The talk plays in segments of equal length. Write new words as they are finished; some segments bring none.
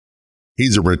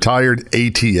He's a retired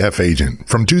ATF agent.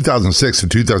 From 2006 to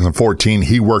 2014,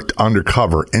 he worked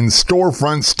undercover in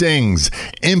storefront stings,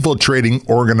 infiltrating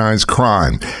organized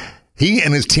crime. He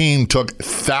and his team took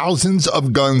thousands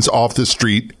of guns off the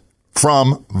street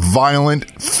from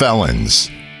violent felons.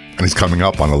 And he's coming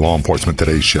up on the Law Enforcement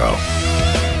Today show.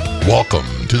 Welcome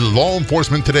to the Law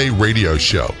Enforcement Today radio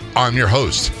show. I'm your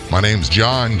host. My name's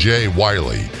John J.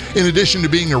 Wiley. In addition to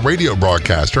being a radio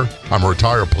broadcaster, I'm a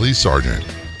retired police sergeant.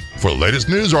 For the latest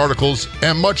news articles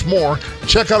and much more,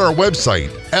 check out our website,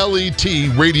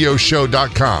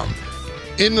 letradioshow.com.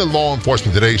 In the Law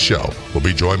Enforcement Today show, we'll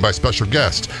be joined by special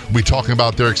guests. We'll be talking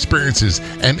about their experiences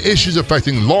and issues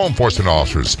affecting law enforcement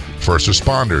officers, first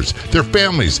responders, their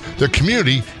families, their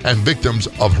community, and victims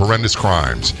of horrendous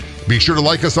crimes. Be sure to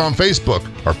like us on Facebook.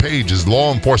 Our page is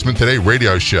Law Enforcement Today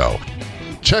Radio Show.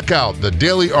 Check out the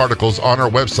daily articles on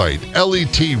our website,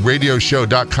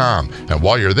 letradioshow.com. And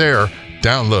while you're there,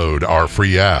 download our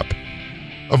free app.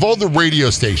 Of all the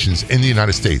radio stations in the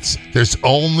United States, there's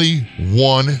only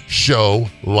one show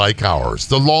like ours,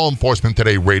 the Law Enforcement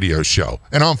Today radio show.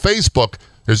 And on Facebook,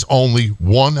 there's only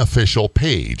one official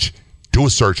page. Do a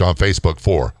search on Facebook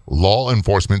for Law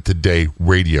Enforcement Today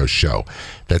radio show.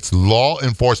 That's Law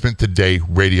Enforcement Today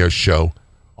radio show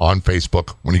on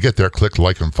Facebook. When you get there, click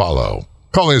like and follow.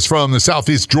 Calling us from the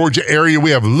Southeast Georgia area,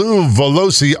 we have Lou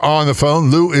Velosi on the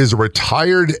phone. Lou is a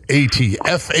retired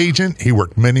ATF agent. He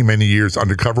worked many, many years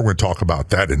undercover. We're going to talk about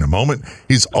that in a moment.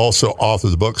 He's also author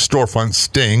of the book, Storefront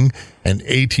Sting, An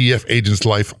ATF Agent's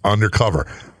Life Undercover.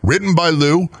 Written by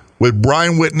Lou with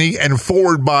Brian Whitney and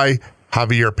forward by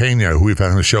Javier Pena, who we've had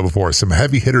on the show before. Some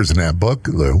heavy hitters in that book,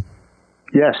 Lou.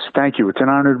 Yes, thank you. It's an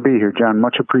honor to be here, John.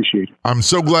 Much appreciated. I'm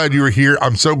so glad you were here.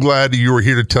 I'm so glad you were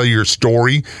here to tell your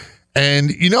story.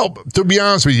 And, you know, to be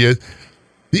honest with you,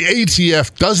 the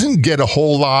ATF doesn't get a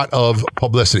whole lot of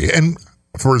publicity. And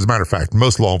for as a matter of fact,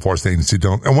 most law enforcement agencies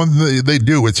don't. And when they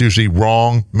do, it's usually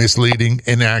wrong, misleading,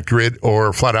 inaccurate,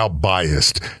 or flat out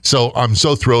biased. So I'm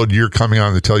so thrilled you're coming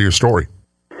on to tell your story.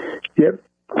 Yep.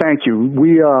 Thank you.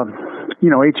 We,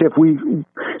 ATF,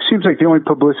 seems like the only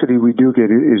publicity we do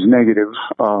get is negative.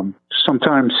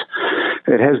 Sometimes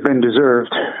it has been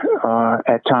deserved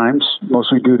at times,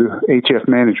 mostly due to ATF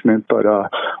management. But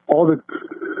all the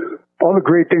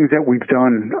great things that we've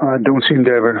done don't seem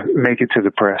to ever make it to the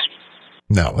press.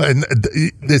 No, and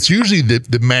it's usually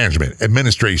the management,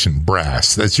 administration,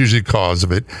 brass. That's usually the cause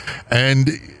of it.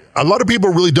 And a lot of people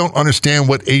really don't understand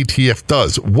what ATF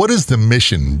does. What is the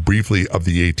mission, briefly, of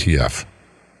the ATF?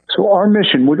 So our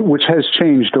mission, which has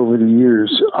changed over the years,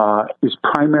 is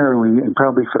primarily, and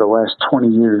probably for the last 20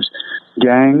 years,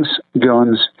 gangs,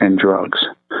 guns, and drugs.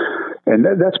 And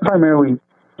that's primarily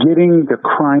getting the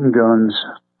crime guns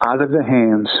out of the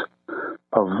hands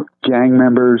of gang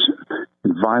members,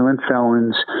 and violent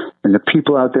felons, and the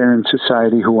people out there in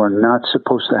society who are not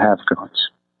supposed to have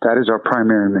guns. That is our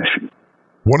primary mission.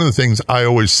 One of the things I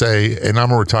always say, and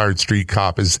I'm a retired street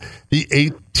cop, is the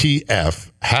ATF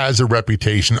has a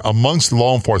reputation amongst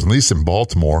law enforcement, at least in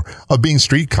Baltimore, of being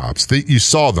street cops. You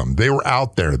saw them. They were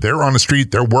out there. They're on the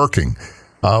street. They're working.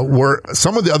 Where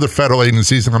some of the other federal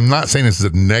agencies, and I'm not saying this is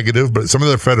a negative, but some of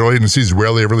the federal agencies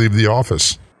rarely ever leave the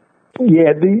office.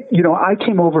 Yeah, I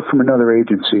came over from another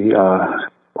agency. I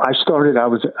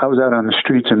was out on the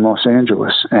streets in Los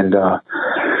Angeles and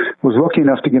was lucky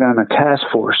enough to get on a task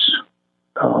force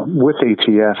with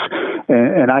ATF,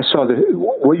 and I saw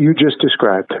what you just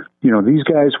described. These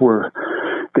guys were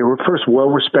first well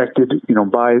respected,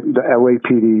 by the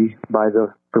LAPD, by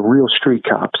the real street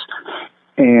cops,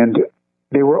 and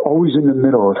they were always in the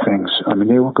middle of things. I mean,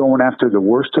 they were going after the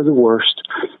worst of the worst.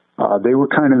 They were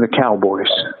kind of the cowboys,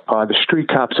 the street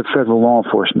cops of federal law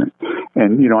enforcement.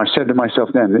 And, I said to myself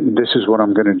then, this is what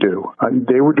I'm going to do.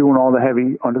 They were doing all the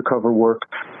heavy undercover work.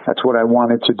 That's what I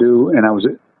wanted to do, and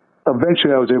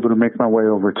eventually I was able to make my way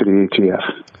over to the ATF.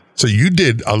 So you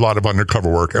did a lot of undercover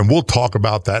work, and we'll talk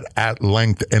about that at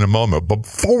length in a moment. But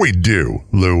before we do,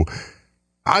 Lou,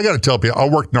 I got to tell people, I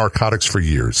worked narcotics for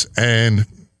years, and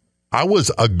I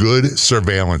was a good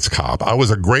surveillance cop. I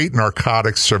was a great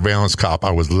narcotics surveillance cop.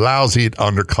 I was lousy at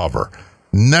undercover.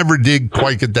 Never did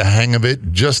quite get the hang of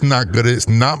it. Just not good at it. It's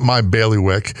not my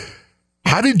bailiwick.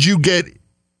 How did you get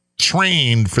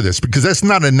trained for this? Because that's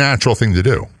not a natural thing to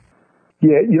do.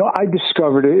 Yeah, I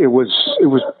discovered it. It was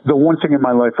the one thing in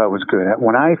my life I was good at.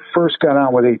 When I first got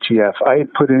on with ATF, I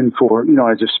had put in for,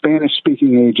 as a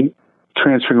Spanish-speaking agent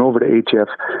transferring over to ATF,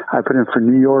 I put in for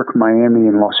New York, Miami,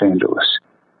 and Los Angeles,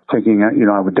 thinking,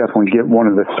 I would definitely get one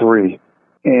of the three.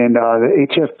 And the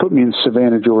ATF put me in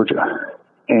Savannah, Georgia.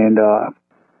 And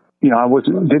I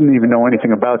didn't even know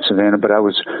anything about Savannah, but I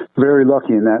was very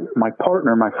lucky in that my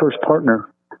first partner,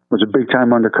 was a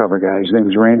big-time undercover guy. His name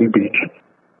was Randy Beach.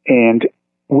 And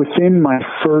within my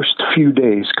first few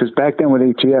days, because back then with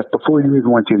ATF, before you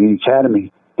even went to the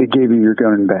academy, they gave you your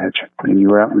gun and badge, and you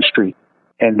were out in the street.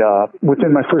 And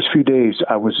within my first few days,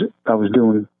 I was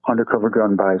doing undercover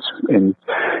gun buys in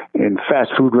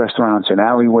fast food restaurants and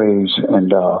alleyways.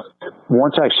 And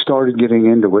once I started getting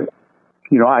into it,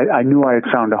 I knew I had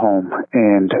found a home,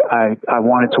 and I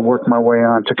wanted to work my way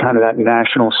on to kind of that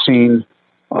national scene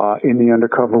in the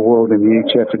undercover world, in the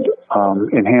ATF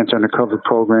Enhanced Undercover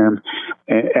Program,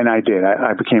 and I did.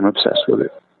 I became obsessed with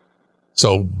it.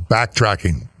 So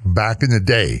backtracking, back in the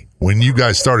day, when you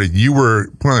guys started, you were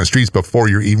put on the streets before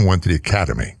you even went to the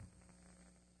academy.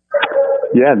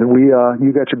 Yeah,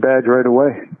 you got your badge right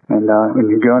away, and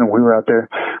your gun, and we were out there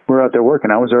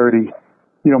working. I was already,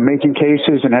 making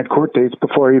cases and had court dates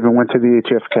before I even went to the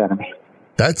ATF Academy.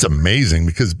 That's amazing,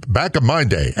 because back in my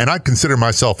day, and I consider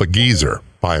myself a geezer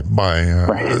by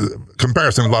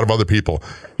comparison with a lot of other people.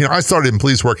 I started in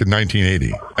police work in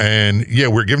 1980, and we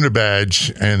were given a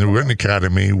badge, and we went in the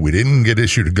academy. We didn't get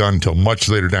issued a gun until much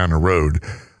later down the road,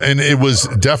 and it was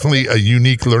definitely a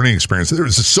unique learning experience. There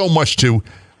was so much to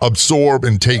absorb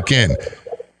and take in.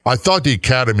 I thought the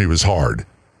academy was hard,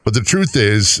 but the truth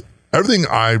is, everything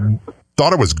I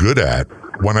thought I was good at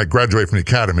when I graduated from the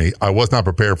academy, I was not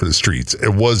prepared for the streets.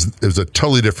 It was a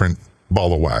totally different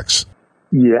ball of wax.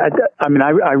 Yeah, I mean,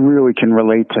 I really can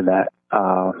relate to that.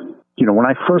 When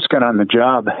I first got on the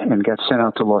job and got sent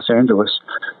out to Los Angeles,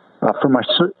 for my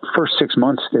first 6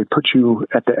 months, they put you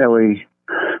at the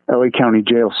LA County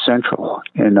Jail Central.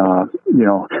 And,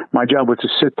 my job was to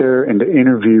sit there and to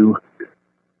interview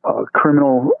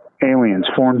criminal aliens,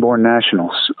 foreign-born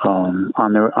nationals,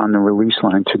 on the release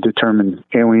line to determine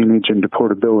alienage and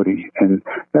deportability. And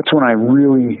that's when I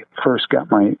really first got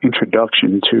my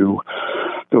introduction to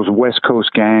those West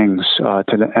Coast gangs, to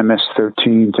the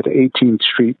MS-13, to the 18th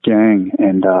Street gang.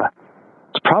 And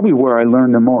it's probably where I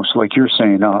learned the most. Like you're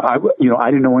saying, I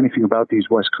didn't know anything about these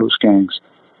West Coast gangs.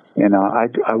 And I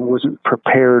wasn't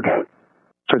prepared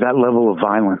for that level of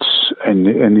violence and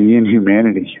the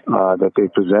inhumanity that they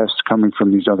possessed coming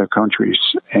from these other countries.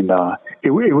 And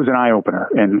it was an eye-opener,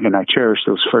 and I cherished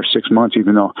those first 6 months,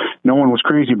 even though no one was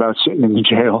crazy about sitting in the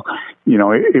jail.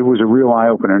 It was a real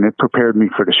eye-opener, and it prepared me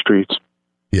for the streets.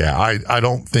 Yeah, I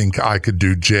don't think I could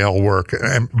do jail work.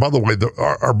 And by the way,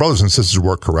 our brothers and sisters who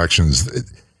work corrections,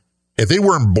 if they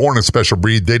weren't born a special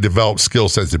breed, they develop skill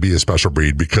sets to be a special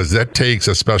breed, because that takes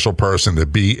a special person to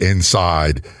be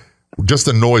inside. Just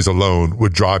the noise alone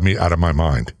would drive me out of my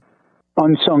mind.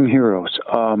 Unsung heroes.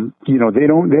 They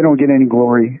don't get any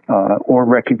glory or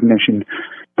recognition,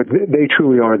 but they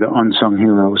truly are the unsung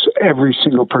heroes. Every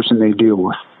single person they deal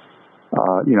with,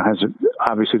 has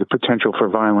obviously the potential for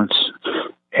violence,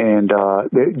 and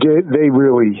they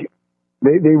really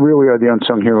are the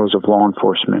unsung heroes of law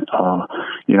enforcement.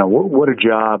 What a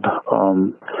job.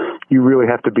 You really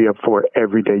have to be up for it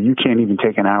every day. You can't even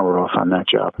take an hour off on that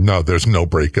job. No, there's no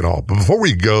break at all. But before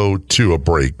we go to a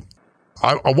break,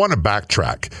 I want to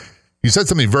backtrack. You said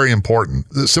something very important,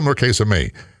 a similar case of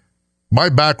me. My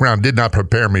background did not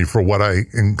prepare me for what I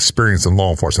experienced in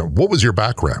law enforcement. What was your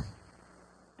background?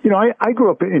 I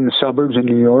grew up in the suburbs in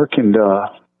New York, and,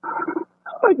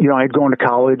 I'd gone to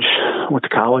college, went to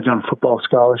college on a football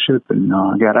scholarship, and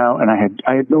got out, and I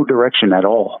had no direction at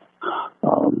all.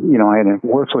 I had a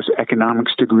worthless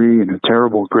economics degree and a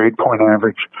terrible grade point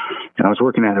average, and I was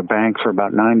working at a bank for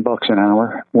about $9 an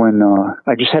hour when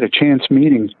I just had a chance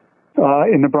meeting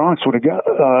in the Bronx with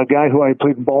a guy who I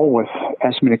played ball with.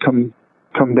 Asked me to come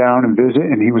down and visit,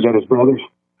 and he was at his brother's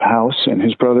house, and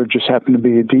his brother just happened to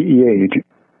be a DEA agent,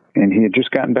 and he had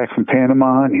just gotten back from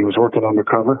Panama, and he was working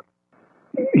undercover.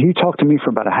 He talked to me for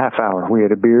about a half hour. We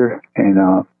had a beer, and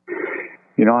I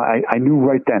knew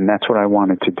right then that's what I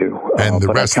wanted to do. And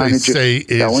the rest, they say,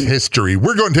 is history.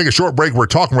 We're going to take a short break. We're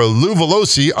talking with Lou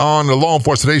Velosi on the Law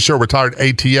Enforcement Today Show, retired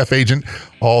ATF agent,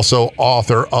 also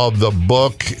author of the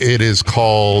book. It is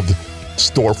called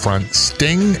Storefront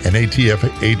Sting, an ATF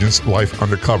agent's life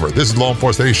undercover. This is Law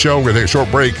Enforcement Today Show. We're going to take a short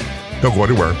break. Don't go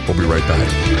anywhere. We'll be right back.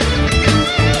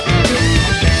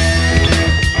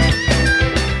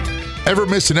 Ever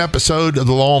miss an episode of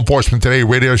the Law Enforcement Today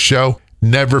radio show?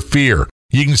 Never fear.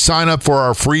 You can sign up for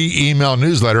our free email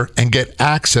newsletter and get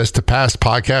access to past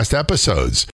podcast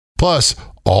episodes. Plus,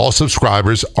 all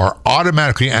subscribers are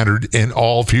automatically entered in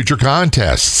all future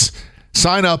contests.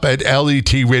 Sign up at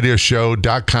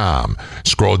letradioshow.com.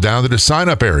 Scroll down to the sign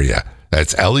up area.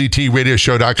 That's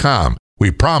letradioshow.com, We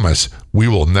promise we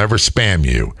will never spam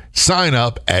you. Sign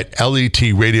up at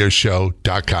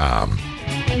letradioshow.com.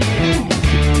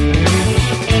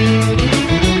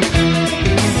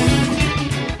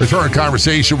 Return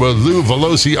conversation with Lou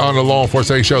Velosi on the Law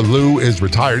Enforcement Show. Lou is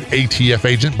retired ATF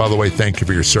agent. By the way, thank you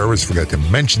for your service. Forgot to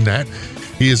mention that.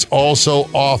 He is also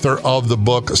author of the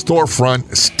book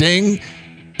Storefront Sting,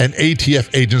 an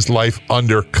ATF agent's life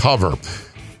undercover.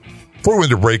 Before we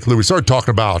went to break, Lou, we started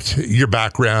talking about your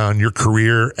background, your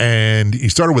career, and you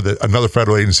started with another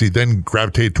federal agency, then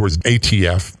gravitated towards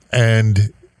ATF.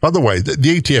 And by the way, the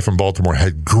ATF in Baltimore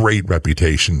had great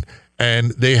reputation,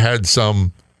 and they had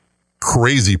some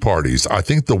crazy parties. I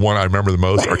think the one I remember the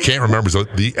most, or can't remember, is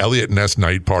the Elliot Ness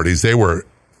night parties. They were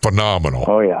phenomenal.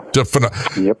 Oh, yeah.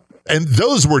 Yep. And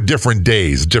those were different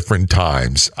days, different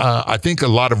times. I think a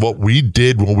lot of what we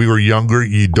did when we were younger,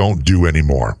 you don't do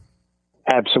anymore.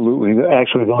 Absolutely.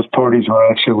 Actually, those parties were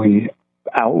actually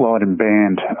outlawed and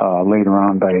banned later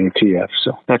on by ATF.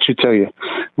 So that should tell you a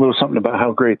little something about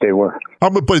how great they were.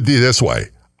 I'm going to put it this way.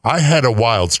 I had a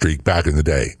wild streak back in the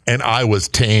day, and I was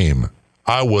tame.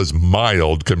 I was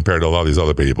mild compared to a lot of these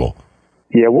other people.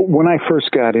 Yeah, when I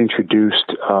first got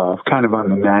introduced kind of on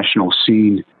the national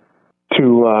scene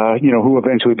to, who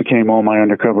eventually became all my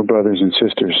undercover brothers and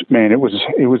sisters, man, it was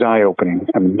eye-opening.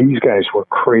 I mean, these guys were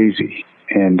crazy.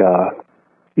 And,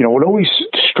 what always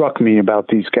struck me about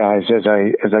these guys as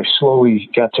I slowly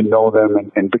got to know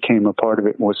them and became a part of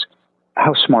it was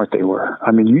how smart they were.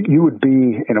 I mean, you would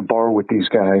be in a bar with these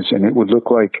guys, and it would look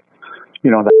like,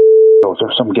 or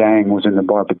some gang was in the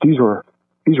bar, but these were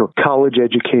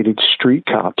college-educated street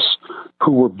cops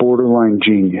who were borderline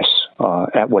genius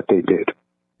at what they did.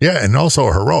 Yeah, and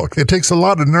also heroic. It takes a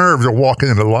lot of nerve to walk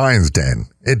into the lion's den.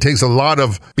 It takes a lot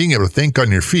of being able to think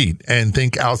on your feet and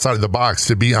think outside of the box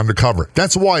to be undercover.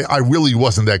 That's why I really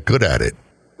wasn't that good at it.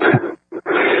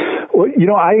 Well,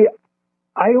 I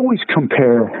always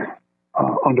compare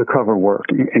undercover work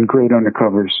and great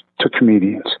undercovers to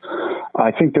comedians. I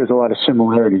think there's a lot of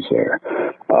similarities there.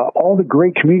 All the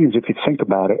great comedians, if you think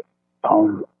about it,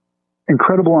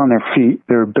 incredible on their feet,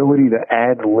 their ability to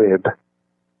ad-lib,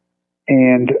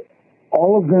 and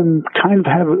all of them kind of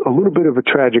have a little bit of a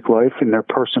tragic life in their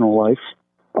personal life.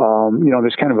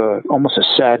 There's kind of almost a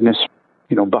sadness,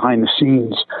 behind the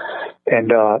scenes.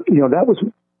 And, that was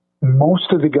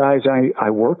most of the guys I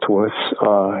worked with.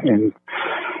 And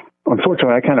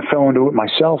unfortunately, I kind of fell into it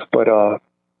myself, but,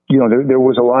 there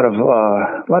was a lot of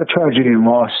tragedy and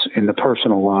loss in the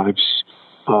personal lives,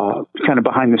 kind of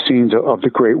behind the scenes of the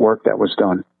great work that was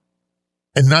done.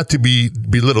 And not to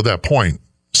belittle that point,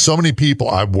 so many people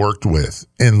I've worked with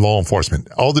in law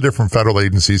enforcement, all the different federal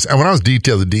agencies, and when I was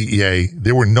detailed the DEA,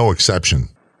 there were no exception.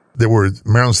 There were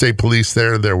Maryland State Police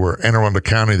there were Anne Arundel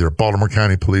County, there were Baltimore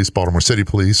County Police, Baltimore City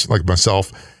Police, like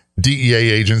myself, DEA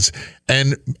agents,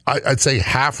 and I'd say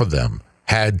half of them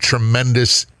had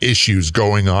tremendous issues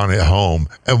going on at home.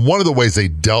 And one of the ways they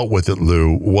dealt with it,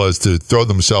 Lou, was to throw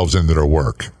themselves into their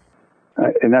work.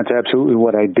 And that's absolutely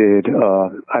what I did.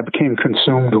 I became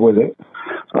consumed with it.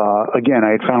 Again,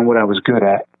 I had found what I was good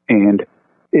at, and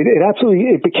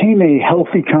it became a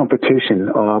healthy competition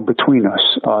between us.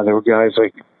 There were guys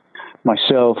like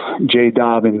myself, Jay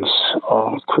Dobbins,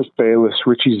 Chris Bayless,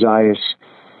 Richie Zayas,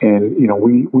 and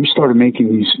we started making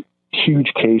these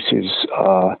huge cases.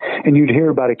 And you'd hear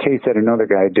about a case that another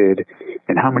guy did,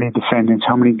 and how many defendants,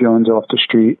 how many guns off the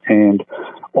street. And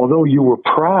although you were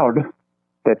proud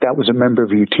that was a member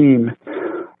of your team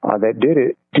that did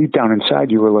it, deep down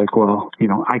inside you were like, well,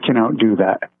 I can outdo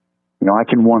that. I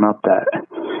can one-up that.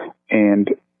 And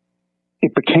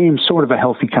it became sort of a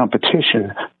healthy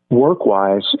competition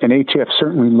work-wise, and ATF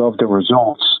certainly loved the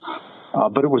results,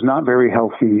 but it was not very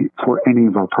healthy for any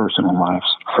of our personal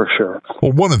lives, for sure.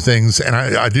 Well, one of the things, and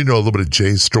I do know a little bit of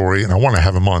Jay's story, and I want to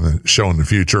have him on the show in the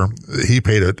future. He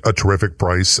paid a terrific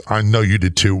price. I know you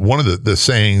did too. One of the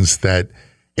sayings that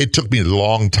it took me a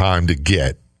long time to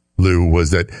get, Lou,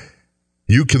 was that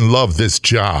you can love this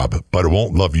job, but it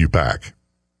won't love you back.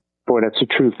 Boy, that's the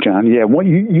truth, John. Yeah, when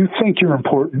you think you're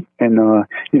important, and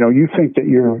you think that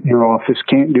your office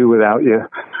can't do without you.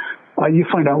 You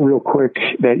find out real quick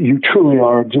that you truly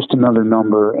are just another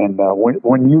number, and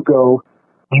when you go,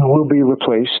 you will be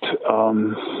replaced.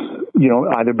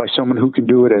 Either by someone who can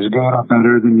do it as good or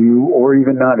better than you, or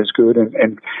even not as good,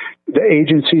 and the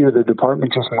agency or the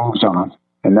department just moves on,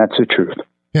 and that's the truth.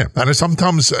 Yeah, and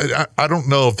sometimes I don't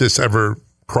know if this ever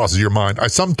crosses your mind. I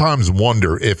sometimes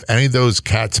wonder if any of those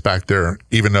cats back there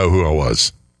even know who I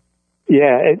was.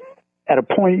 Yeah, at a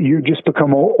point you just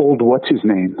become old. What's his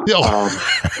name?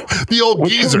 The old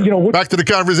geezer. Back to the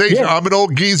conversation. Yeah. I'm an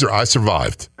old geezer. I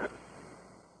survived.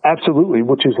 Absolutely,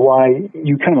 which is why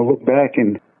you kind of look back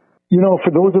and,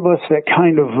 for those of us that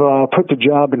kind of put the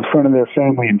job in front of their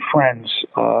family and friends,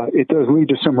 it does lead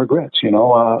to some regrets,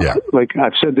 Yeah. Like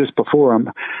I've said this before,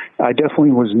 I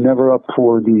definitely was never up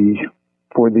for the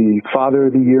Father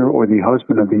of the Year or the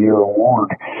Husband of the Year award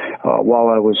while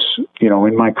I was,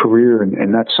 in my career,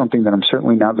 and that's something that I'm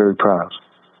certainly not very proud of.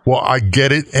 Well, I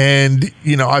get it. And,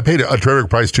 I paid a terrific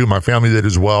price too. My family did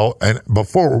as well. And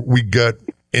before we get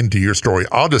into your story,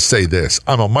 I'll just say this.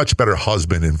 I'm a much better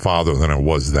husband and father than I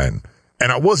was then.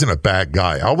 And I wasn't a bad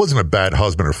guy. I wasn't a bad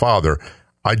husband or father.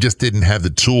 I just didn't have the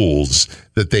tools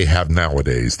that they have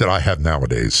nowadays, that I have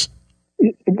nowadays.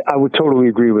 I would totally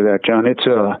agree with that, John. It's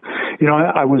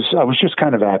I was just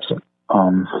kind of absent.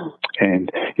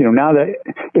 And now that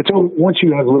once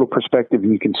you have a little perspective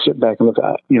and you can sit back and look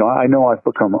at, I know I've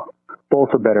become both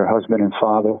a better husband and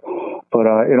father, but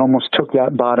it almost took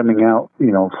that bottoming out,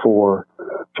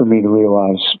 for me to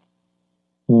realize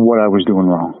what I was doing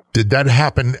wrong. Did that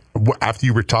happen after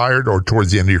you retired or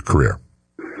towards the end of your career?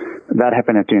 That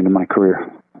happened at the end of my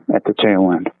career, at the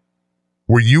tail end.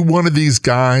 Were you one of these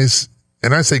guys,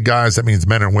 and I say guys, that means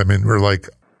men and women, who are like,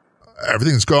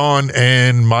 everything's gone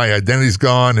and my identity's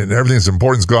gone and everything's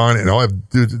important's gone and all I have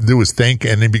to do is think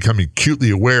and then become acutely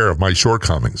aware of my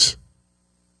shortcomings?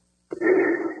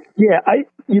 Yeah, I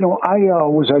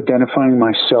was identifying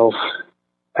myself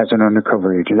as an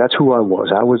undercover agent. That's who I was.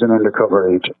 I was an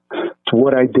undercover agent. To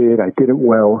what I did it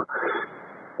well,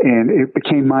 and it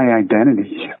became my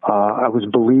identity. I was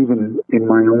believing in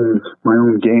my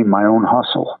own game, my own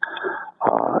hustle,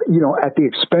 at the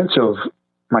expense of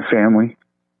my family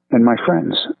and my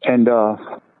friends. And,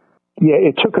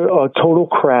 it took a total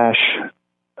crash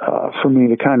for me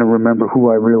to kind of remember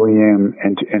who I really am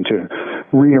and to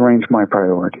rearrange my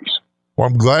priorities. Well,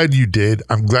 I'm glad you did.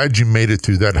 I'm glad you made it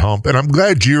through that hump. And I'm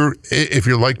glad if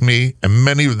you're like me and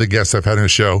many of the guests I've had on the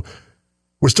show,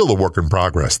 we're still a work in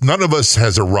progress. None of us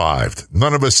has arrived.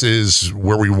 None of us is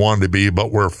where we wanted to be,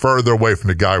 but we're further away from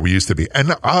the guy we used to be.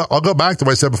 And I'll go back to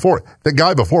what I said before. The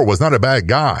guy before was not a bad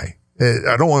guy.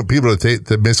 I don't want people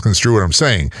to misconstrue what I'm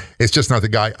saying. It's just not the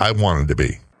guy I wanted to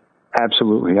be.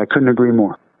 Absolutely. I couldn't agree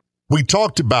more. We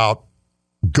talked about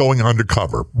going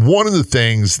undercover. One of the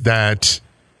things that,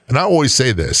 and I always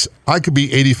say this, I could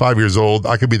be 85 years old.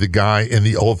 I could be the guy in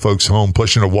the old folks' home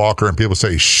pushing a walker and people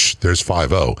say, shh, there's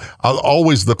 5-0. I'll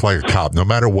always look like a cop no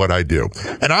matter what I do.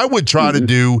 And I would try to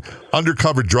do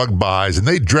undercover drug buys and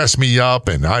they'd dress me up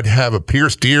and I'd have a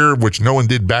pierced ear, which no one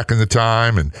did back in the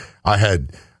time. And I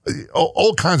had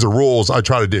all kinds of rules I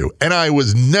try to do. And I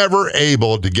was never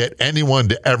able to get anyone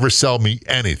to ever sell me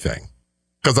anything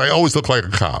because I always look like a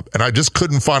cop. And I just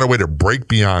couldn't find a way to break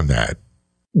beyond that.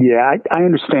 Yeah, I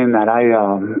understand that.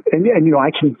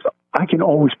 I can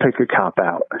always pick a cop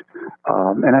out,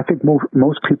 and I think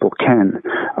most people can.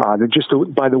 They're just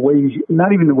by the way,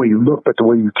 not even the way you look, but the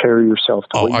way you carry yourself.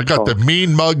 I got the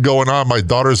mean mug going on. My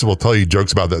daughters will tell you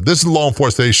jokes about that. This is Law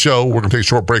Enforcement Today's show. We're going to take a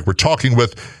short break. We're talking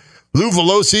with Lou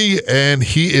Velosi, and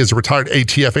he is a retired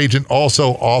ATF agent,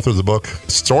 also author of the book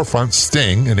Storefront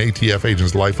Sting, an ATF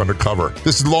agent's life undercover.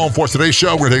 This is Law Enforcement Today's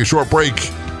show. We're going to take a short break.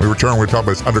 When we return, we're going to talk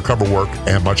about his undercover work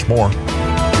and much more.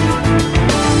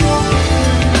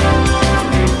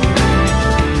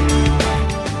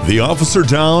 The Officer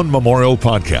Down Memorial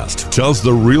Podcast tells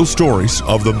the real stories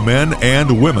of the men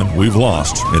and women we've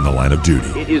lost in the line of duty.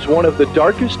 It is one of the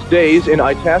darkest days in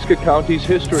Itasca County's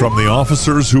history. From the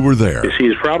officers who were there.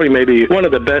 He's probably maybe one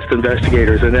of the best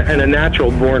investigators and a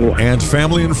natural born one. And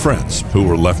family and friends who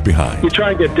were left behind. You try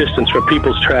and get distance from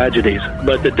people's tragedies,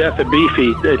 but the death of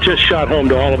Beefy, it just shot home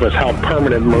to all of us how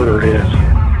permanent murder is.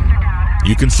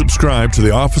 You can subscribe to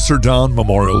the Officer Down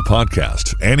Memorial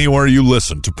Podcast anywhere you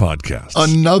listen to podcasts.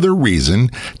 Another reason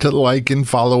to like and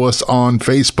follow us on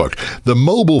Facebook. The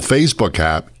mobile Facebook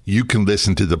app, you can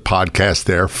listen to the podcast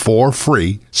there for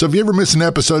free. So if you ever miss an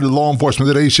episode of Law Enforcement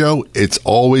Today's show, it's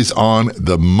always on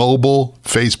the mobile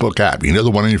Facebook app. You know,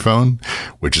 the one on your phone,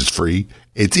 which is free.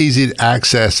 It's easy to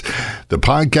access the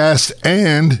podcast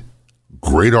and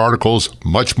great articles,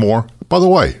 much more. By the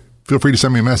way, feel free to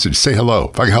send me a message. Say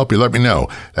hello. If I can help you, let me know.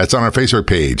 That's on our Facebook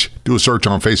page. Do a search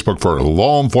on Facebook for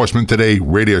Law Enforcement Today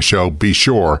radio show. Be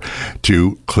sure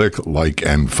to click like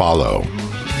and follow.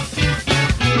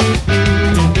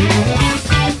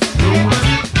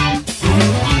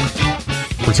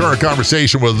 Return our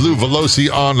conversation with Lou Velosi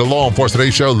on the Law Enforcement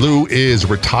Today show. Lou is a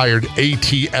retired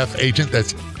ATF agent.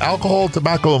 That's alcohol,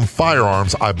 tobacco, and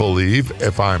firearms, I believe,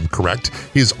 if I'm correct.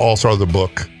 He's also author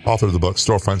of the book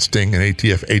Storefront Sting, an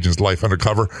ATF agent's life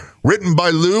undercover, written by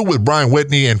Lou with Brian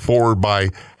Whitney and forward by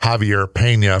Javier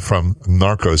Pena from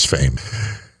Narcos fame.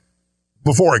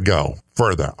 Before I go,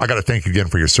 further, I got to thank you again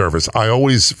for your service. I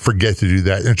always forget to do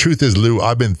that. And the truth is, Lou,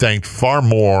 I've been thanked far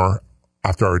more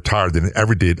after I retired than I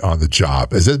ever did on the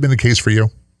job. Has that been the case for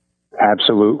you?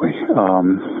 Absolutely.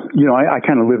 I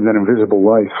kind of lived an invisible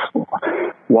life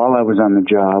while I was on the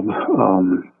job.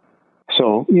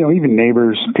 So, even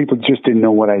neighbors, people just didn't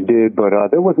know what I did, but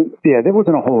there wasn't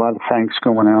a whole lot of thanks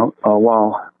going out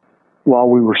while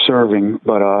we were serving.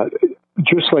 But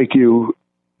just like you,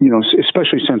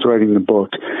 especially since writing the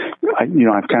book,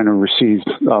 I've kind of received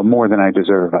more than I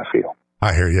deserve, I feel.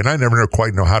 I hear you, and I never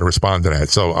quite know how to respond to that.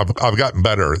 So I've gotten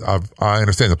better. I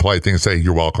understand the polite thing to say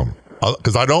you're welcome,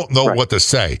 because I don't know what to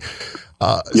say.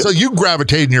 So you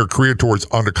gravitated in your career towards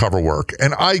undercover work,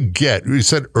 and I get, you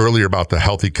said earlier about the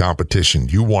healthy competition.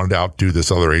 You wanted to outdo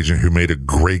this other agent who made a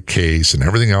great case and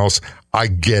everything else. I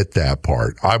get that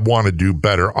part. I want to do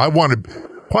better.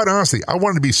 Quite honestly, I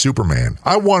wanted to be Superman.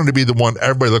 I wanted to be the one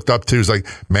everybody looked up to. It's like,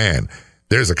 man,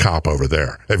 there's a cop over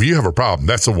there. If you have a problem,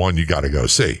 that's the one you got to go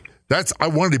see. I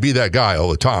wanted to be that guy all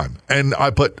the time. And I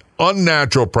put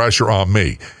unnatural pressure on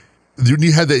me.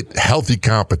 You had that healthy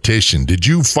competition. Did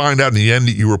you find out in the end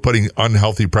that you were putting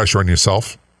unhealthy pressure on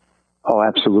yourself? Oh,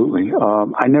 absolutely.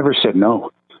 I never said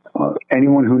no.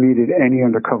 Anyone who needed any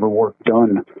undercover work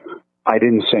done, I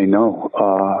didn't say no.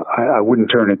 I wouldn't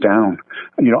turn it down.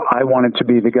 I wanted to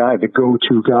be the guy, the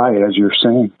go-to guy, as you're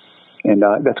saying. And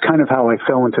that's kind of how I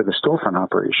fell into the storefront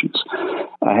operations.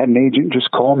 I had an agent just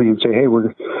call me and say, hey,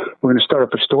 we're going to start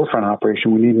up a storefront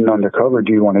operation. We need an undercover.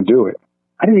 Do you want to do it?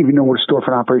 I didn't even know what a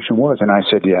storefront operation was, and I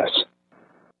said yes.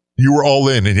 You were all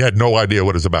in, and you had no idea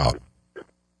what it's about.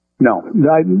 No,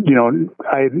 I'd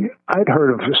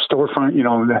heard of a storefront.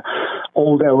 The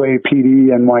old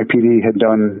LAPD, NYPD had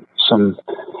done some,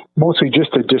 mostly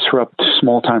just to disrupt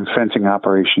small-time fencing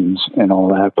operations and all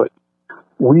that, but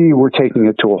we were taking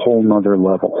it to a whole nother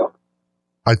level.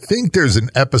 I think there's an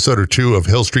episode or two of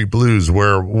Hill Street Blues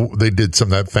where they did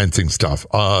some of that fencing stuff,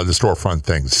 the storefront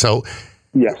things. So,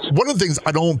 yes. One of the things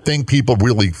I don't think people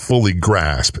really fully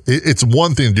grasp, it's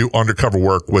one thing to do undercover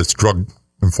work with drug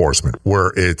enforcement,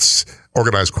 where it's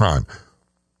organized crime.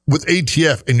 With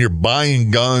ATF, and you're buying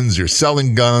guns, you're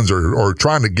selling guns, or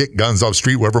trying to get guns off the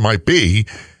street, whatever it might be.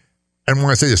 And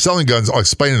when I say you're selling guns, I'll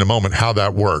explain in a moment how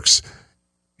that works.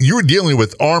 You're dealing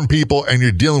with armed people, and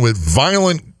you're dealing with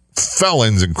violent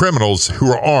felons and criminals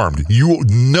who are armed. You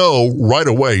know right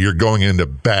away you're going into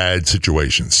bad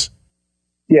situations.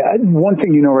 Yeah, one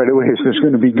thing you know right away is there's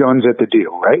going to be guns at the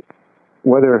deal, right?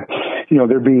 Whether,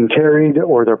 they're being carried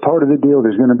or they're part of the deal,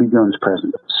 there's going to be guns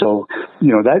present. So,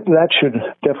 that should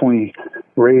definitely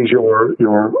raise your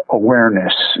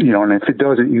awareness, and if it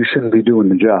doesn't, you shouldn't be doing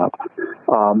the job.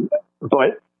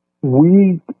 But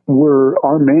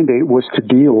our mandate was to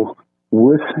deal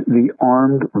with the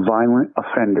armed, violent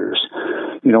offenders,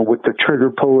 with the trigger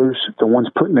pullers, the ones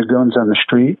putting the guns on the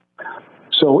street.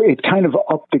 So it kind of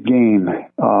upped the game,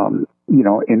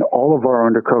 in all of our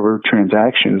undercover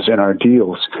transactions and our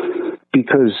deals,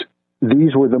 because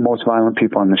these were the most violent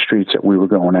people on the streets that we were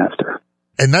going after.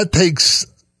 And that takes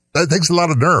a lot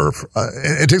of nerve.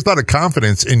 It takes a lot of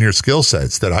confidence in your skill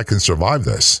sets that I can survive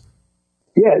this.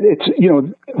 Yeah, it's,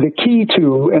 the key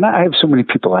to, and I have so many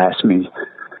people ask me,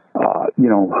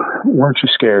 weren't you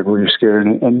scared? Were you scared?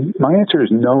 And my answer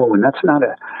is no. And that's not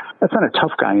a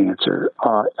tough guy answer.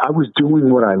 I was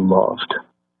doing what I loved.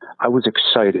 I was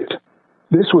excited.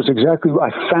 This was exactly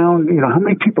what I found. How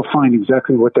many people find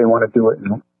exactly what they want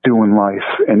to do in life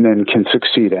and then can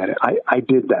succeed at it? I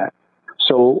did that.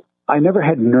 So I never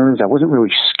had nerves. I wasn't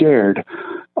really scared.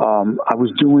 I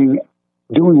was doing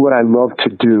what I love to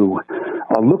do.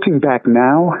 Looking back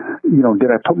now,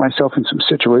 did I put myself in some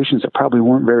situations that probably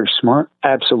weren't very smart?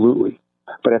 Absolutely.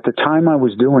 But at the time I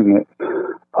was doing it,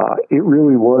 it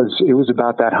was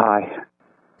about that high.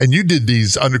 And you did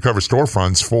these undercover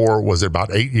storefronts for, was it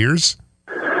about 8 years?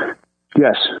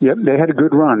 Yes. Yep. They had a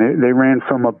good run. They ran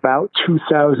from about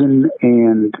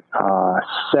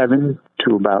 2007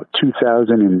 to about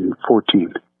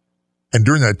 2014. And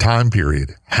during that time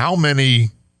period, how many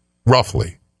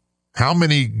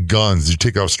guns did you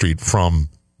take off the street from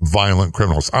violent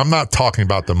criminals? I'm not talking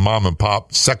about the mom and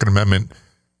pop Second Amendment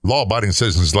law-abiding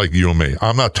citizens like you and me.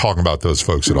 I'm not talking about those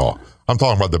folks at all. I'm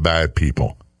talking about the bad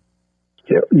people.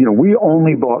 Yeah, we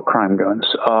only bought crime guns.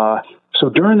 So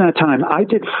during that time, I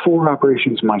did 4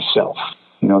 operations myself,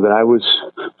 that I was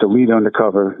the lead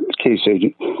undercover case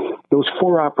agent. Those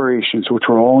 4 operations, which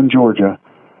were all in Georgia,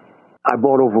 I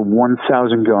bought over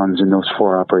 1,000 guns in those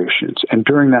 4 operations. And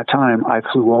during that time, I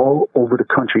flew all over the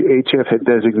country. ATF had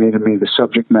designated me the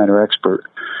subject matter expert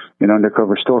in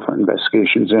undercover storefront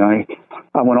investigations. And I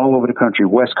went all over the country,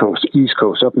 West Coast, East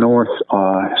Coast, up north,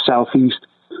 Southeast.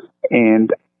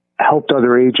 and helped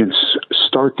other agents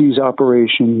start these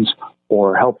operations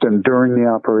or helped them during the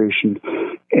operation.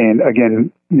 And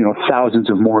again, thousands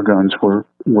of more guns were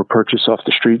purchased off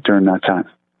the street during that time.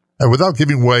 And without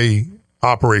giving away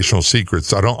operational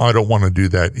secrets, I don't want to do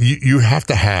that. You have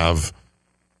to have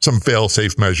some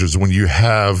fail-safe measures when you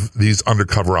have these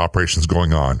undercover operations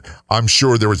going on. I'm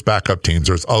sure there was backup teams,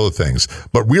 there's other things,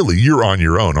 but really you're on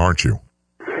your own, aren't you?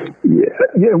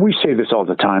 Yeah, we say this all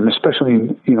the time, especially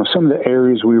in, some of the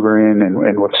areas we were in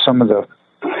and with some of the,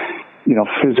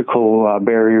 physical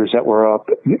barriers that were up.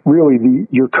 Really,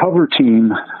 your cover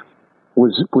team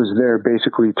was there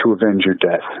basically to avenge your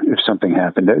death if something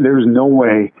happened. There's no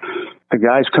way the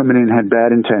guys coming in had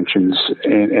bad intentions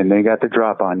and they got the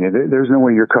drop on you. There's no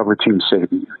way your cover team's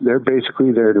saving you. They're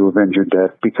basically there to avenge your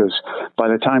death because by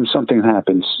the time something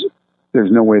happens,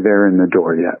 there's no way they're in the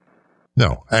door yet.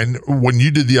 No. And when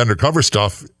you did the undercover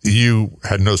stuff, you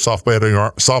had no soft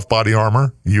body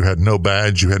armor. You had no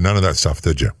badge. You had none of that stuff,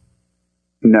 did you?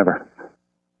 Never.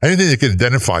 Anything that could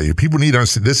identify you. People need to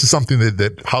understand this is something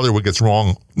that Hollywood gets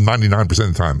wrong 99% of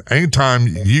the time. Anytime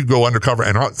you go undercover,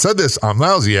 and I said this, I'm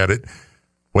lousy at it.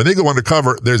 When they go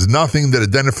undercover, there's nothing that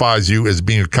identifies you as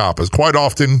being a cop. As quite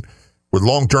often with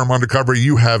long-term undercover,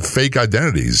 you have fake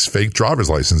identities, fake driver's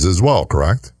licenses as well,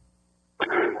 correct?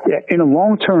 Yeah, in a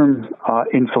long-term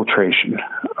infiltration,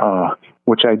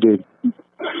 which I did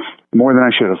more than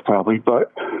I should have probably,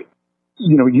 but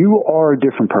you are a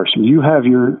different person. You have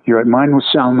mine was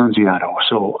Sal Nunziato.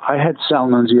 So I had Sal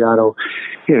Nunziato.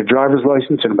 He had a driver's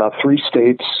license in about 3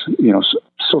 states,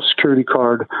 Social Security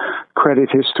card, credit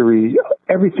history,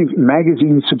 everything,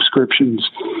 magazine subscriptions,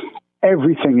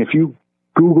 everything. If you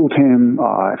Googled him,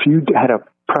 if you had a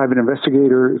private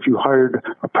investigator, if you hired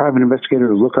a private investigator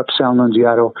to look up Sal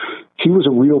Nunziato, he was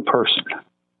a real person.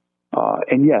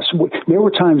 And yes, there were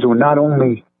times when not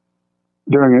only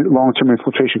during a long-term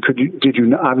infiltration did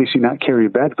you obviously not carry a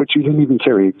badge, but you didn't even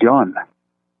carry a gun,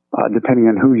 depending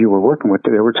on who you were working with.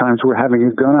 There were times where having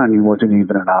a gun on you wasn't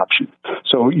even an option.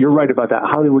 So you're right about that.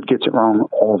 Hollywood gets it wrong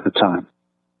all the time.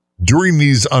 During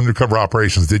these undercover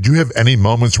operations, did you have any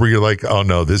moments where you're like, oh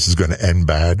no, this is going to end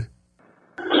bad?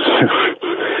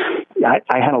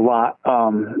 I had a lot.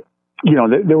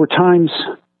 There were times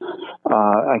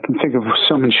I can think of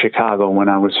some in Chicago when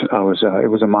it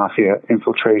was a mafia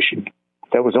infiltration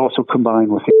that was also combined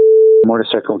with the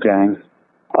motorcycle gang.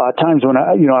 Times when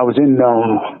I was in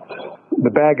the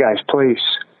bad guy's place,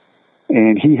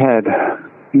 and he had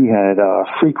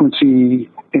frequency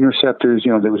interceptors.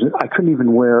 I couldn't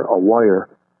even wear a wire,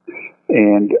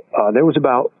 and there was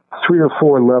about 3 or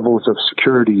 4 levels of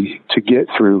security to get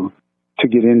through to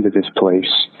get into this place.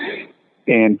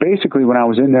 And basically, when I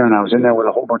was in there, and I was in there with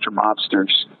a whole bunch of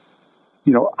mobsters,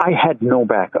 I had no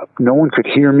backup. No one could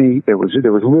hear me. There was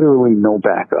literally no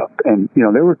backup. And,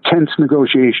 there were tense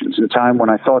negotiations in time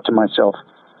when I thought to myself,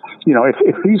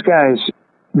 if these guys,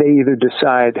 they either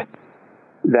decide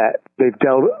that they've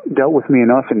dealt with me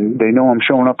enough and they know I'm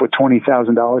showing up with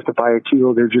 $20,000 to buy a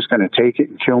kilo, they're just going to take it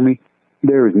and kill me.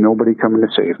 There is nobody coming to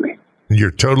save me.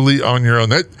 You're totally on your own.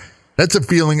 That's a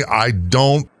feeling I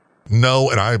don't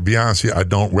know, and I'll be honest with you, I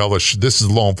don't relish. This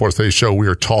is Law Enforcement Show. We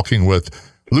are talking with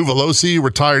Lou Velosi,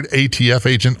 retired ATF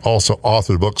agent, also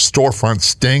author of the book Storefront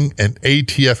Sting, an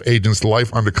ATF Agent's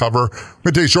Life Undercover.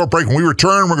 We're going to take a short break. When we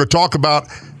return, we're going to talk about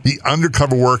the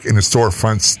undercover work in the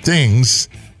Storefront Stings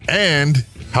and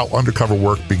how undercover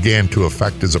work began to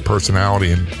affect his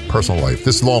personality and personal life.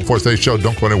 This is Law Enforcement Show.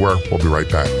 Don't go anywhere. We'll be right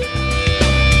back.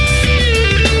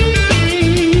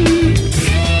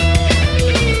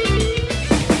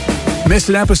 Missed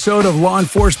an episode of Law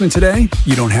Enforcement Today?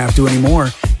 You don't have to anymore,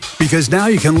 because now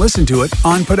you can listen to it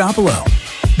on Podopolo,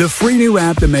 the free new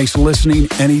app that makes listening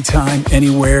anytime,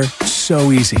 anywhere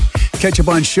so easy. Catch up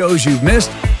on shows you've missed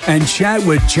and chat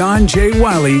with John J.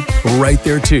 Wiley right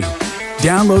there too.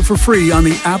 Download for free on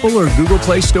the Apple or Google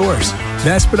Play stores.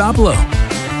 That's Podopolo.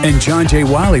 And John J.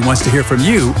 Wiley wants to hear from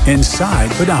you inside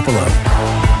Podopolo.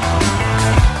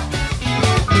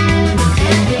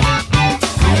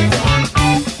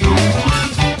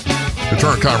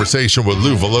 Return conversation with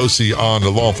Lou Velosi on the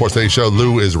Law Enforcement Show.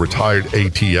 Lou is a retired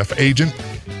ATF agent.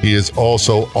 He is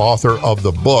also author of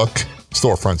the book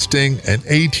Storefront Sting, an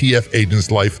ATF Agent's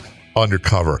Life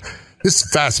Undercover. This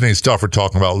is fascinating stuff we're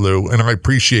talking about, Lou, and I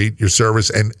appreciate your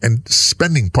service and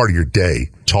spending part of your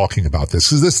day talking about this,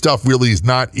 because this stuff really is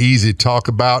not easy to talk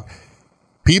about.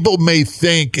 People may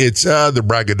think it's the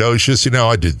braggadocious,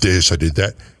 I did this, I did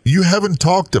that. You haven't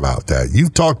talked about that.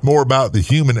 You've talked more about the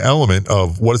human element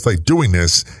of what it's like doing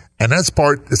this, and that's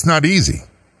part, it's not easy.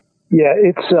 Yeah,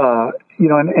 it's,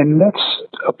 and that's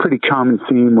a pretty common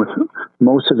theme with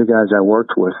most of the guys I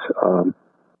worked with,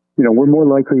 we're more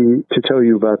likely to tell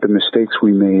you about the mistakes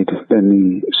we made than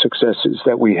the successes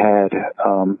that we had.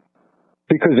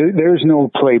 Because there's no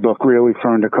playbook really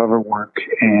for undercover work,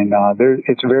 and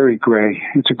it's very gray.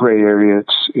 It's a gray area.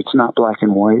 It's not black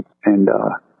and white, and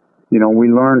we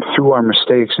learned through our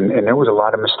mistakes, and there was a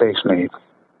lot of mistakes made.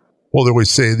 Well, they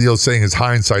always say the old saying is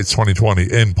hindsight's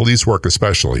 20/20 in police work,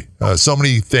 especially. So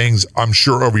many things, I'm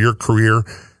sure, over your career,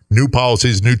 new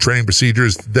policies, new training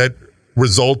procedures that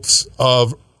results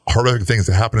of horrific things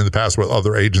that happened in the past with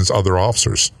other agents, other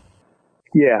officers.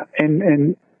 Yeah,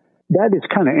 and that is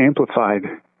kind of amplified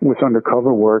with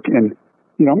undercover work. And,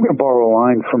 I'm going to borrow a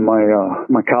line from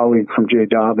my colleague from Jay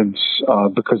Dobbins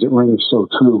because it rings so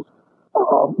true.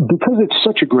 Because it's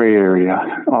such a gray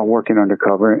area working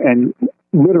undercover, and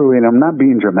literally, and I'm not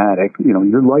being dramatic,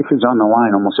 your life is on the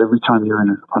line almost every time you're in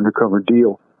an undercover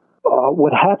deal.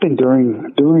 What happened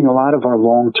during a lot of our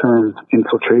long-term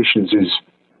infiltrations is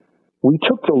we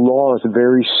took the laws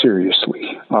very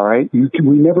seriously, all right?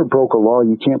 We never broke a law.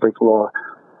 You can't break a law.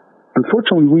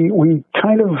 Unfortunately, we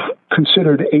kind of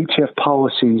considered ATF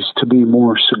policies to be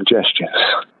more suggestions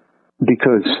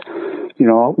because,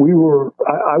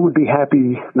 I would be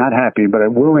not happy, but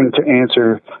I'm willing to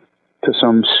answer to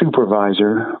some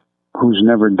supervisor who's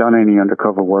never done any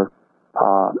undercover work,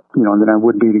 than I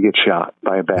would be to get shot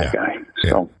by a bad guy.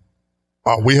 So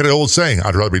we had an old saying,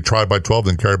 I'd rather be tried by 12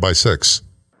 than carried by 6.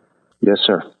 Yes,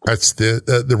 sir. That's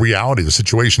the reality of the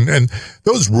situation. And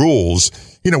those rules,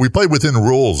 we play within the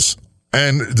rules,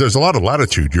 and there's a lot of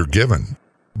latitude you're given.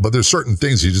 But there's certain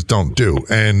things you just don't do.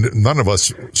 And none of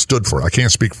us stood for it. I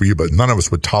can't speak for you, but none of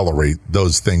us would tolerate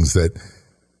those things that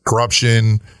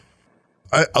corruption,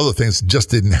 other things just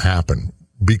didn't happen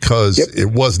because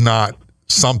it was not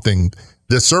something.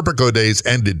 The Serpico days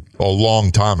ended a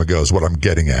long time ago is what I'm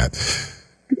getting at.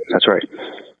 That's right.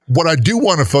 What I do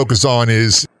want to focus on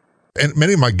is, and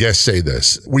many of my guests say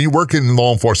this, when you work in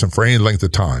law enforcement for any length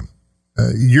of time,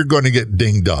 you're going to get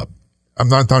dinged up. I'm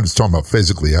not just talking about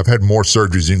physically. I've had more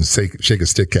surgeries you can shake a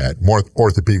stick at, more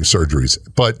orthopedic surgeries.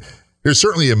 But there's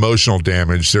certainly emotional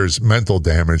damage. There's mental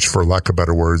damage, for lack of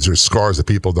better words. There's scars that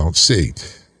people don't see.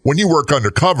 When you work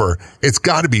undercover, it's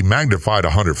got to be magnified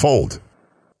 100-fold.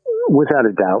 Without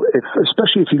a doubt,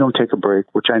 especially if you don't take a break,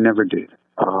 which I never did.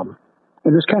 And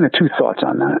there's kind of two thoughts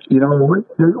on that.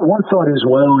 One thought is,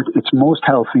 it's most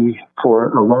healthy for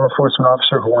a law enforcement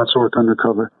officer who wants to work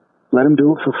undercover. Let him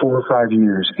do it for 4 or 5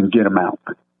 years and get him out.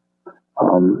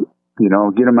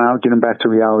 Get him out, get him back to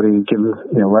reality,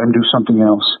 let him do something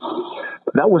else.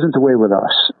 That wasn't the way with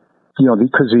us.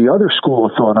 Because the other school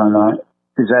of thought on that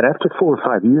is that after 4 or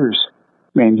 5 years,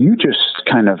 man, you just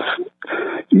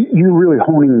you're really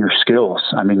honing your skills.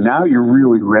 I mean, now you're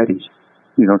really ready,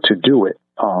 to do it.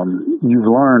 You've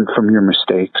learned from your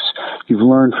mistakes. You've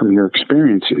learned from your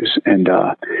experiences. And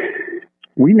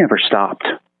we never stopped.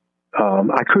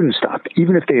 I couldn't stop.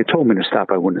 Even if they had told me to stop,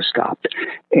 I wouldn't have stopped.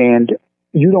 And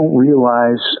you don't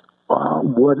realize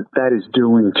what that is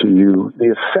doing to you,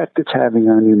 the effect it's having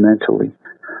on you mentally,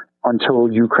 until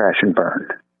you crash and burn.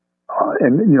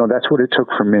 That's what it took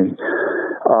for me.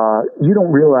 You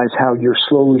don't realize how you're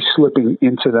slowly slipping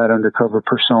into that undercover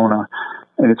persona,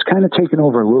 and it's kind of taken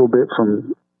over a little bit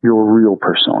from your real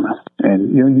persona.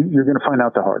 And you're going to find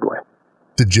out the hard way.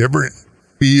 Did you ever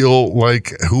feel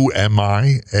like, who am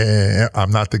I?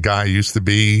 I'm not the guy I used to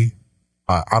be.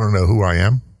 I don't know who I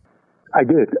am. I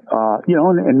did.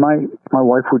 And my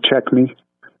wife would check me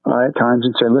at times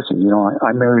and say, listen,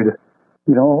 I married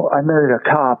a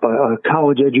cop, a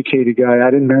college educated guy.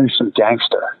 I didn't marry some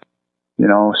gangster,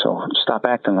 so stop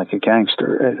acting like a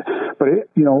gangster. But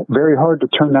very hard to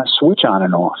turn that switch on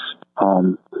and off.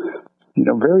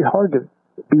 Very hard to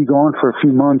be gone for a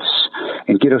few months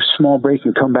and get a small break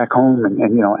and come back home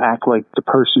and act like the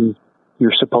person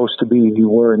you're supposed to be and you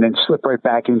were, and then slip right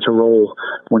back into role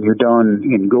when you're done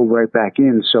and go right back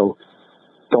in. So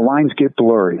the lines get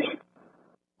blurry.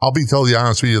 I'll be totally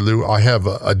honest with you, Lou. I have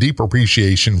a deep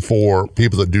appreciation for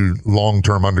people that do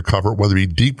long-term undercover, whether it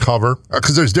be deep cover,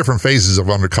 because there's different phases of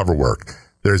undercover work.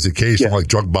 There's the occasional like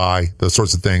drug buy, those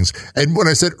sorts of things. And when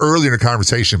I said earlier in the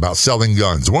conversation about selling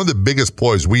guns, one of the biggest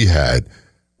ploys we had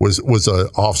was an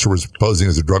officer was posing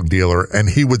as a drug dealer, and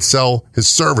he would sell his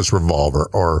service revolver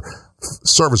or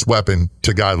service weapon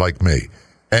to a guy like me.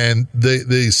 And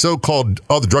the so-called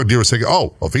other drug dealers say,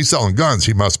 oh, well, if he's selling guns,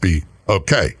 he must be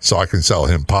okay. So I can sell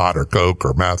him pot or coke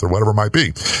or meth or whatever it might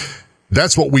be.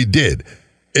 That's what we did.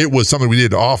 It was something we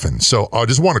did often. So I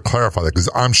just want to clarify that because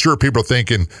I'm sure people are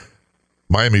thinking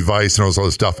Miami Vice and all this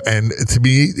other stuff. And to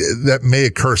me, that may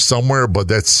occur somewhere, but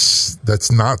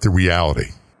that's not the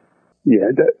reality.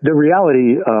 Yeah, the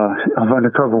reality of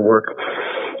undercover work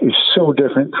is so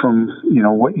different from,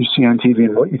 what you see on TV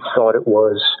and what you thought it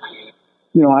was.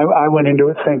 I went into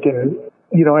it thinking,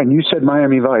 and you said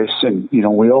Miami Vice, and,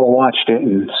 we all watched it.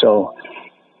 And so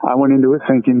I went into it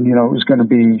thinking, it was going to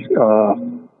be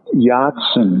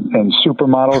yachts and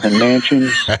supermodels and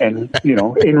mansions. And,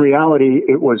 in reality,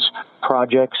 it was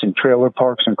projects and trailer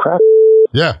parks and crap.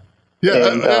 Yeah.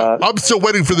 Yeah. And, I'm still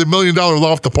waiting for the $1 million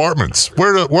loft apartments.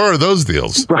 Where are those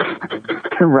deals?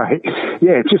 Right.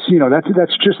 Yeah. It's just,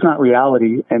 that's just not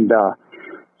reality. And,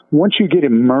 once you get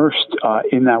immersed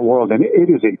in that world, and it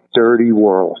is a dirty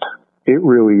world, it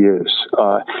really is,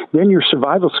 then your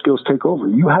survival skills take over.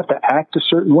 You have to act a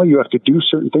certain way. You have to do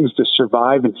certain things to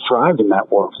survive and thrive in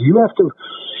that world. You have to,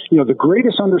 the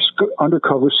greatest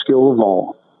undercover skill of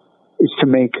all is to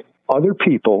make other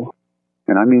people,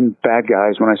 and I mean bad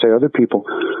guys when I say other people,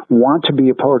 want to be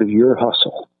a part of your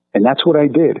hustle. And that's what I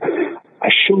did.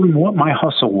 I showed them what my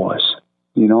hustle was.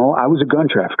 I was a gun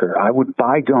trafficker. I would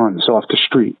buy guns off the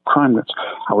street, crime guns.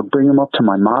 I would bring them up to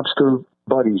my mobster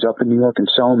buddies up in New York and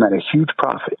sell them at a huge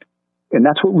profit. And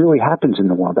that's what really happens in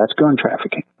the world. That's gun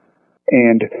trafficking.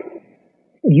 And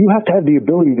you have to have the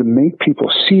ability to make people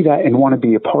see that and want to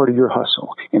be a part of your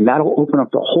hustle. And that'll open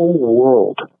up the whole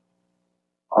world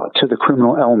to the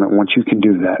criminal element once you can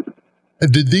do that.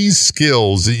 Did these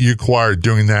skills that you acquired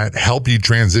doing that help you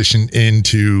transition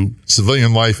into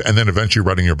civilian life and then eventually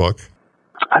writing your book?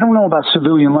 I don't know about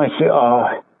civilian life.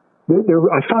 I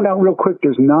found out real quick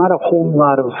there's not a whole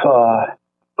lot of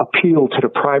appeal to the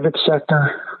private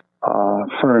sector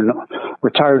for a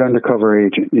retired undercover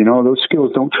agent. Those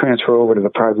skills don't transfer over to the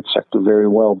private sector very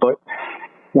well. But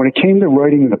when it came to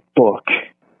writing the book,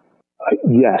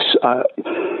 yes. I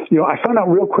found out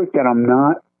real quick that I'm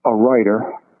not a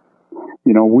writer.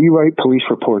 We write police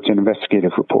reports and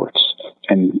investigative reports.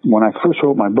 And when I first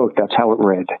wrote my book, that's how it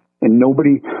read. And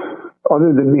nobody,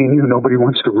 other than me and you, nobody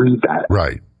wants to read that.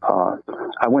 Right.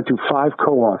 I went through 5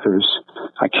 co-authors.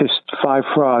 I kissed 5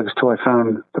 frogs till I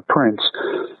found the prince.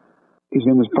 His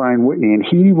name was Brian Whitney, and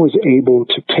he was able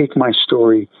to take my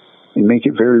story and make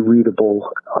it very readable,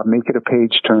 make it a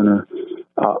page-turner,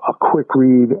 a quick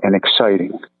read, and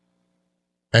exciting.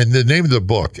 And the name of the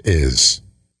book is?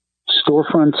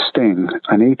 Storefront Sting,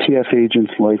 an ATF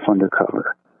agent's life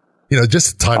undercover.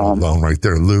 Just the title alone right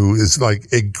there, Lou, is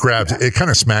like, it grabs, it kind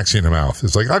of smacks you in the mouth.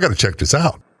 It's like, I got to check this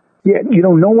out. Yeah,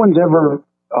 no one's ever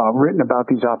written about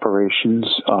these operations.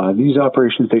 These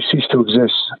operations, they cease to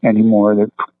exist anymore.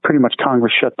 They're pretty much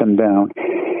Congress shut them down.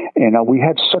 And we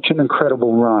had such an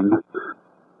incredible run.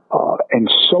 And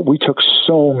so we took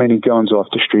so many guns off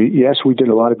the street. Yes, we did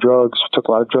a lot of drugs, took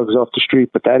a lot of drugs off the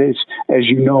street, but that is, as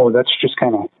you know, that's just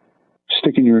kind of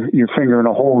sticking your finger in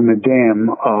a hole in the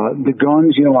dam. The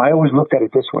guns, I always looked at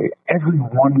it this way. Every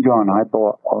one gun I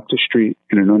bought off the street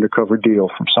in an undercover deal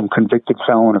from some convicted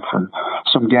felon or from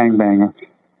some gangbanger,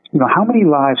 how many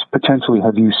lives potentially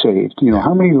have you saved?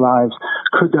 How many lives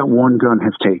could that one gun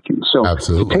have taken? So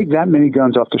Absolutely. To take that many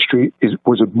guns off the street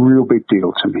was a real big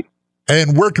deal to me.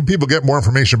 And where can people get more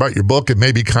information about your book and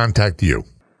maybe contact you?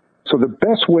 So the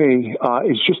best way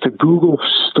is just to Google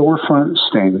Storefront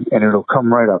Sting, and it'll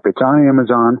come right up. It's on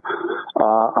Amazon.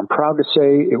 I'm proud to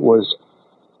say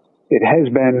it has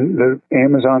been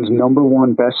Amazon's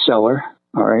 #1 bestseller,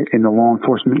 all right, in the law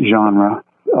enforcement genre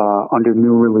under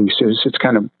new releases. It's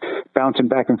kind of bouncing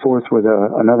back and forth with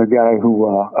another guy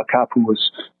a cop who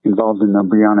was involved in the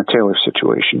Breonna Taylor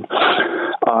situation.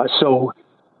 So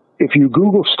if you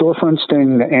Google Storefront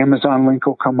Sting, the Amazon link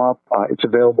will come up. It's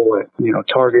available at,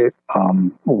 Target,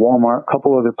 Walmart, a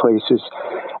couple other places.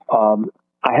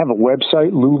 I have a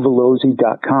website,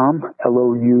 louvallozzi.com,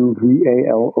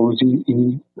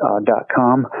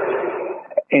 LOUVALOZE.com.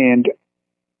 And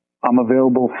I'm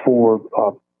available for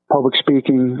public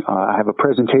speaking. I have a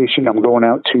presentation. I'm going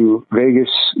out to Vegas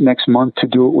next month to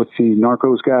do it with the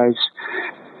Narcos guys.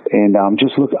 And I'm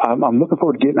looking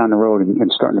forward to getting on the road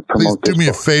and starting to promote this. Please do me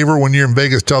a favor when you're in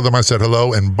Vegas. Tell them I said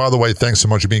hello. And by the way, thanks so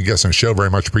much for being a guest on the show. Very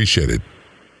much appreciated.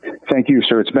 Thank you,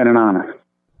 sir. It's been an honor.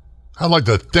 I'd like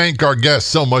to thank our guests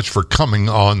so much for coming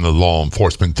on the Law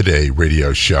Enforcement Today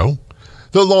radio show.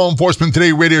 The Law Enforcement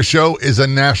Today radio show is a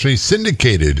nationally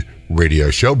syndicated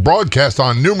radio show broadcast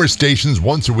on numerous stations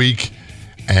once a week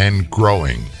and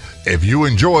growing. If you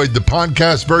enjoyed the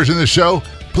podcast version of the show,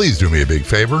 please do me a big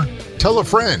favor. Tell a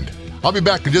friend. I'll be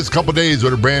back in just a couple days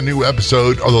with a brand new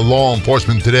episode of the Law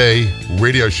Enforcement Today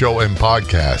radio show and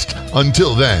podcast.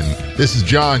 Until then, this is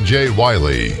John J.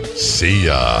 Wiley. See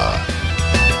ya.